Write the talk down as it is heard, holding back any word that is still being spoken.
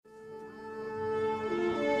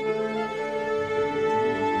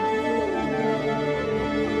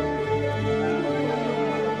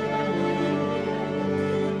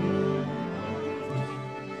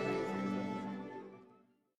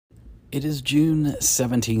It is June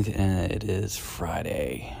 17th, and it is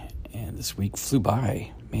Friday, and this week flew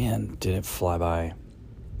by. Man, did it fly by.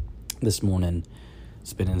 This morning,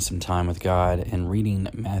 spending some time with God and reading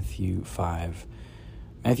Matthew 5.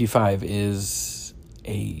 Matthew 5 is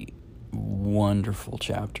a wonderful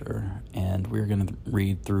chapter, and we're going to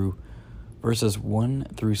read through verses 1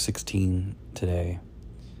 through 16 today.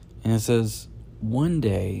 And it says, "One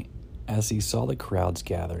day, as he saw the crowds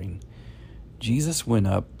gathering, Jesus went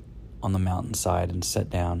up on the mountainside and sat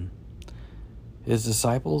down. His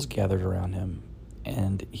disciples gathered around him,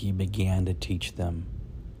 and he began to teach them."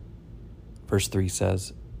 Verse 3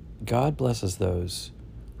 says, "God blesses those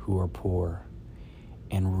who are poor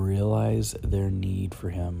and realize their need for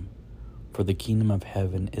him, for the kingdom of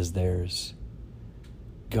heaven is theirs.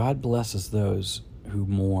 God blesses those who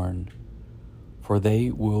mourn, for they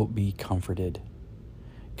will be comforted.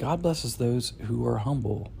 God blesses those who are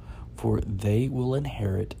humble, for they will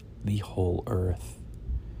inherit the whole earth.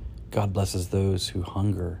 God blesses those who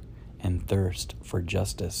hunger and thirst for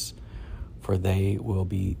justice, for they will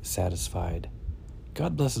be satisfied.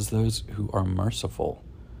 God blesses those who are merciful,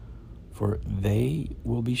 for they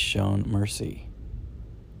will be shown mercy.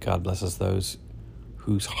 God blesses those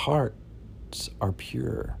whose hearts are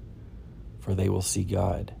pure, for they will see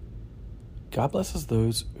God. God blesses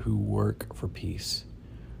those who work for peace,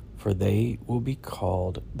 for they will be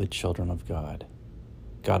called the children of God.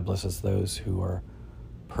 God blesses those who are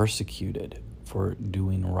persecuted for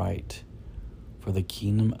doing right, for the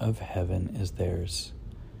kingdom of heaven is theirs.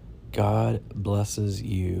 God blesses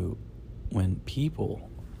you when people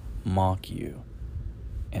mock you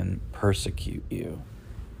and persecute you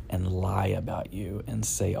and lie about you and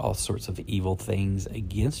say all sorts of evil things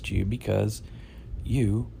against you because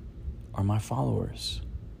you are my followers.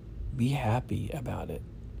 Be happy about it.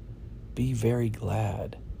 Be very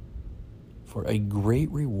glad, for a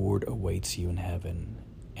great reward awaits you in heaven.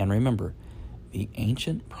 And remember, the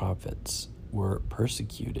ancient prophets were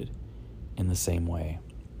persecuted in the same way.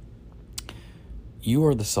 You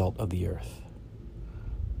are the salt of the earth.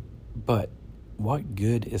 But what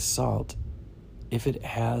good is salt if it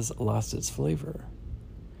has lost its flavor?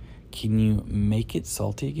 Can you make it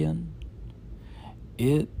salty again?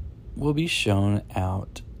 It will be shown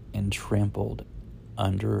out and trampled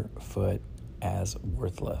underfoot as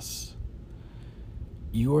worthless.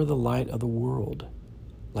 You are the light of the world,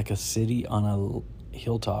 like a city on a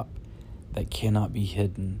hilltop that cannot be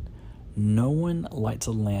hidden. No one lights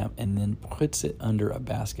a lamp and then puts it under a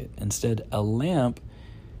basket. Instead, a lamp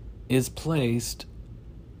is placed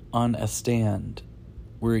on a stand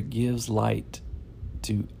where it gives light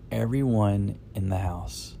to everyone in the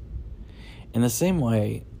house. In the same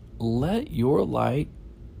way, let your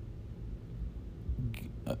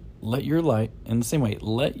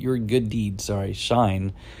good deeds,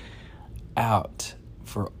 shine out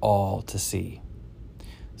for all to see,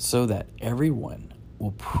 so that everyone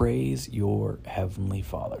will praise your heavenly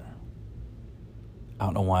Father." I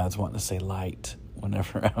don't know why I was wanting to say light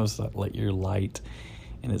whenever I was like, let your light,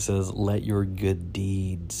 and it says, let your good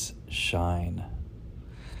deeds shine.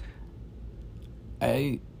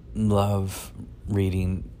 I love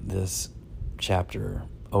reading this chapter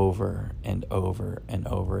over and over and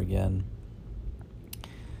over again.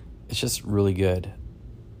 It's just really good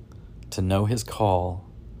to know his call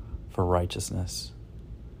for righteousness.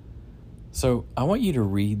 So I want you to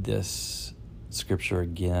read this scripture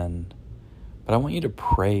again, but I want you to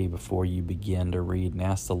pray before you begin to read and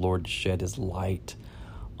ask the Lord to shed his light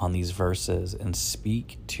on these verses and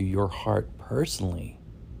speak to your heart personally.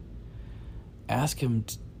 Ask him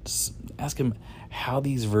how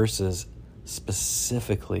these verses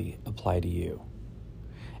specifically apply to you.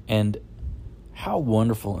 And how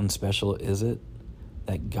wonderful and special is it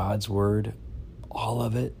that God's word, all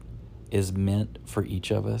of it, is meant for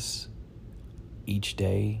each of us, each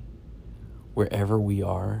day, wherever we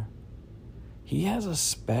are. He has a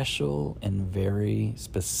special and very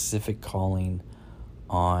specific calling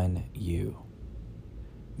on you.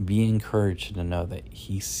 Be encouraged to know that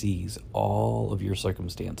he sees all of your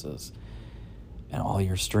circumstances and all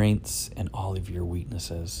your strengths and all of your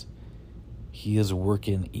weaknesses. He is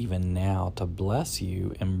working even now to bless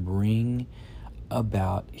you and bring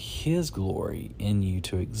about his glory in you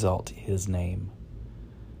to exalt his name.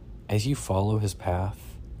 As you follow his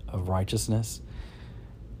path of righteousness,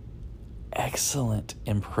 excellent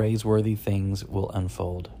and praiseworthy things will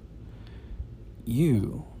unfold.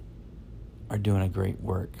 You are doing a great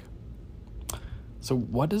work. So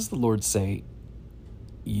what does the Lord say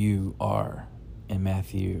you are in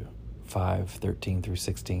Matthew 5:13 through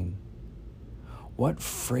 16? What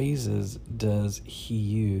phrases does he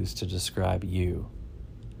use to describe you?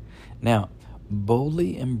 Now,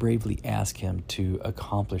 boldly and bravely ask him to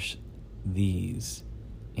accomplish these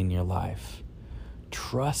in your life,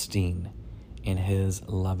 trusting in his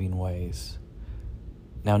loving ways.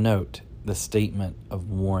 Now note the statement of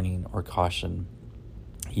warning or caution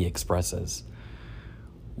he expresses.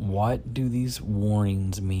 What do these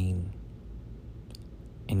warnings mean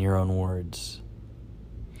in your own words?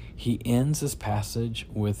 He ends this passage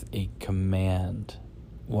with a command.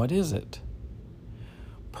 What is it?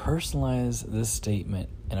 Personalize this statement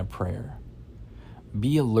in a prayer.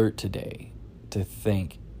 Be alert today to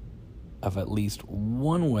think of at least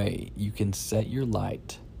one way you can set your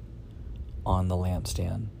light on the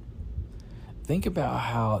lampstand. Think about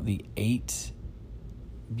how the 8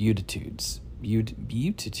 beatitudes.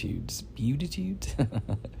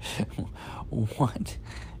 What?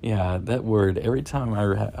 Yeah, that word, every time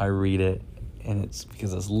I read it, and it's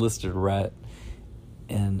because it's listed right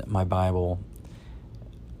in my Bible,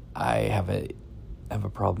 I have a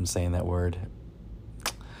problem saying that word.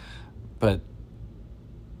 But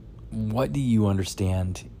what do you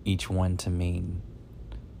understand each one to mean?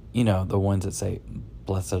 You know, the ones that say,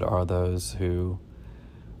 blessed are those who,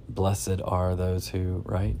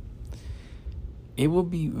 right? It will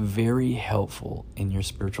be very helpful in your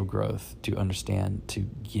spiritual growth to understand to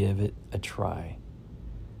give it a try.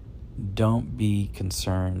 Don't be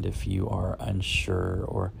concerned if you are unsure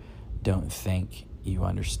or don't think you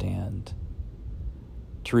understand.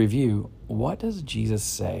 To review, what does Jesus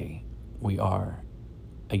say we are?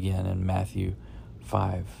 Again, in Matthew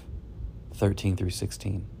 5:13 through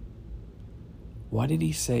 16. What did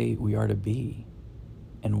he say we are to be?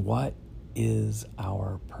 And what is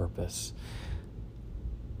our purpose?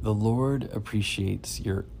 The Lord appreciates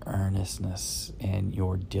your earnestness and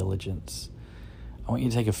your diligence. I want you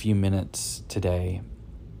to take a few minutes today,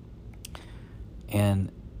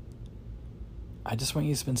 and I just want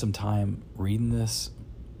you to spend some time reading this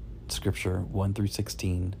scripture 1 through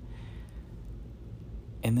 16,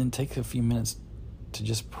 and then take a few minutes to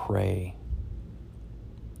just pray.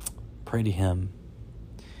 Pray to him.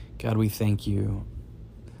 God, we thank you.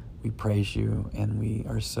 We praise you, and we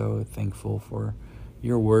are so thankful for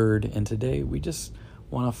your word. And today we just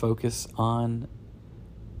want to focus on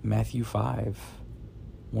Matthew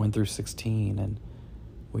 5:1 through 16. And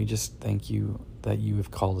we just thank you that you have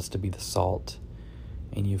called us to be the salt,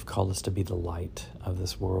 and you've called us to be the light of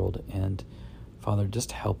this world. And Father,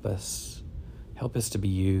 just help us to be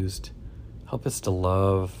used, help us to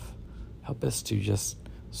love, help us to just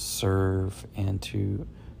serve and to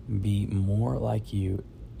be more like you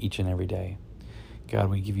each and every day. God,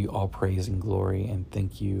 we give you all praise and glory and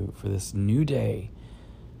thank you for this new day.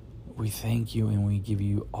 We thank you and we give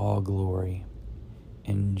you all glory.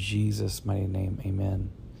 In Jesus' mighty name,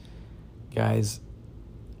 amen. Guys,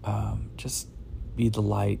 just be the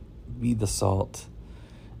light, be the salt.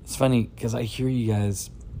 It's funny because I hear you guys,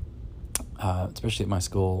 especially at my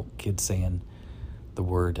school, kids saying the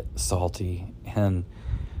word salty. And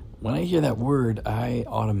when I hear that word, I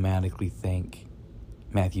automatically think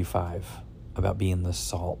Matthew 5 about being the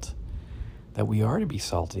salt, that we are to be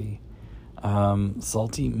salty.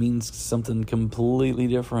 Salty means something completely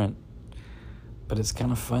different, but it's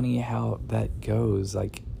kind of funny how that goes.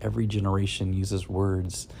 Like every generation uses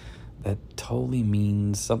words that totally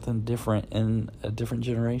means something different in a different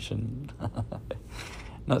generation.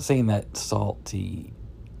 Not saying that salty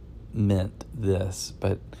meant this,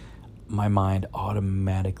 but my mind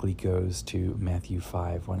automatically goes to Matthew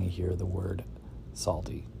 5 when I hear the word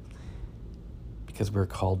salty, because we're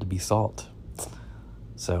called to be salt.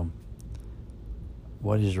 So,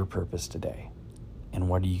 what is your purpose today? And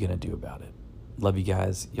what are you going to do about it? Love you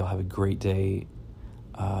guys. Y'all have a great day.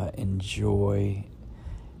 Enjoy.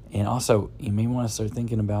 And also, you may want to start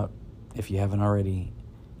thinking about, if you haven't already,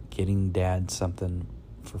 getting Dad something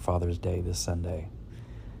for Father's Day this Sunday.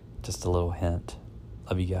 Just a little hint.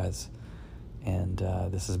 Love you guys. And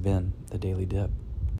this has been The Daily Dip.